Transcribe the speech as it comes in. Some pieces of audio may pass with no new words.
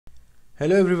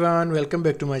Hello everyone, welcome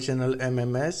back to my channel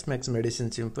MMS Max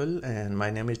Medicine Simple, and my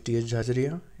name is TH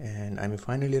Jhajaria and I'm a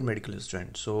final year medical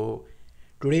student. So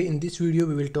today in this video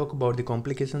we will talk about the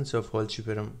complications of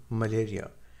falciparum malaria.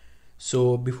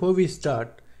 So before we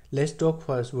start, let's talk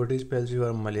first what is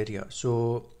falciparum malaria.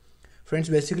 So friends,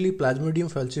 basically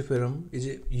Plasmodium falciparum is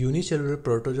a unicellular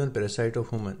protozoan parasite of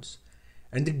humans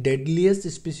and the deadliest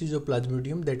species of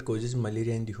Plasmodium that causes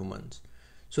malaria in the humans.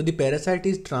 So the parasite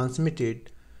is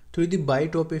transmitted through the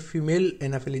bite of a female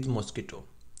Anopheles mosquito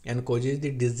and causes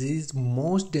the disease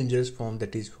most dangerous form,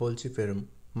 that is falciparum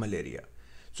malaria.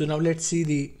 So now let's see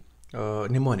the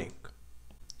mnemonic.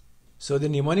 So the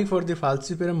mnemonic for the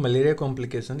falciparum malaria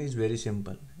complication is very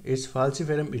simple. It's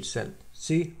falciparum itself.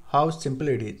 See how simple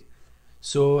it is.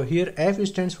 So here F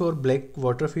stands for black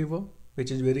water fever,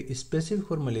 which is very specific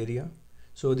for malaria.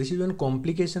 So this is one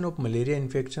complication of malaria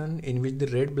infection in which the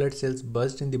red blood cells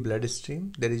burst in the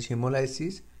bloodstream. There is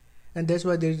hemolysis, and that's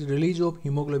why there is release of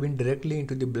hemoglobin directly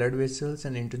into the blood vessels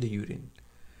and into the urine,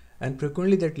 and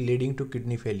frequently that leading to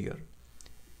kidney failure.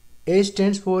 A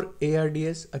stands for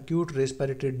ARDS, acute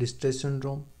respiratory distress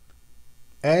syndrome.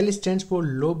 L stands for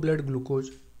low blood glucose,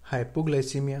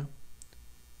 hypoglycemia.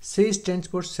 C stands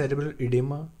for cerebral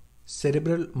edema,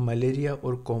 cerebral malaria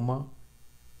or coma.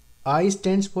 I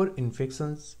stands for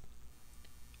infections.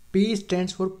 P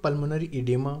stands for pulmonary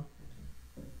edema.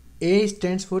 A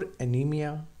stands for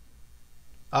anemia.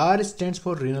 R stands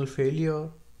for renal failure.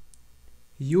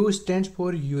 U stands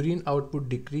for urine output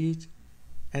decrease,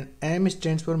 and M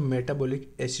stands for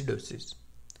metabolic acidosis.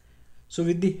 So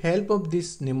with the help of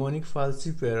this mnemonic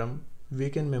falciparum, we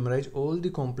can memorize all the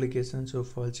complications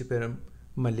of falciparum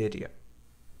malaria.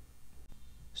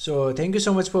 So thank you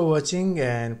so much for watching,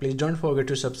 and please don't forget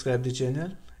to subscribe the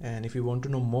channel. And if you want to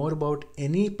know more about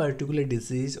any particular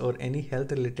disease or any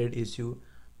health related issue,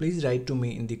 please write to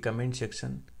me in the comment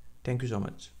section. Thank you so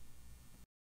much.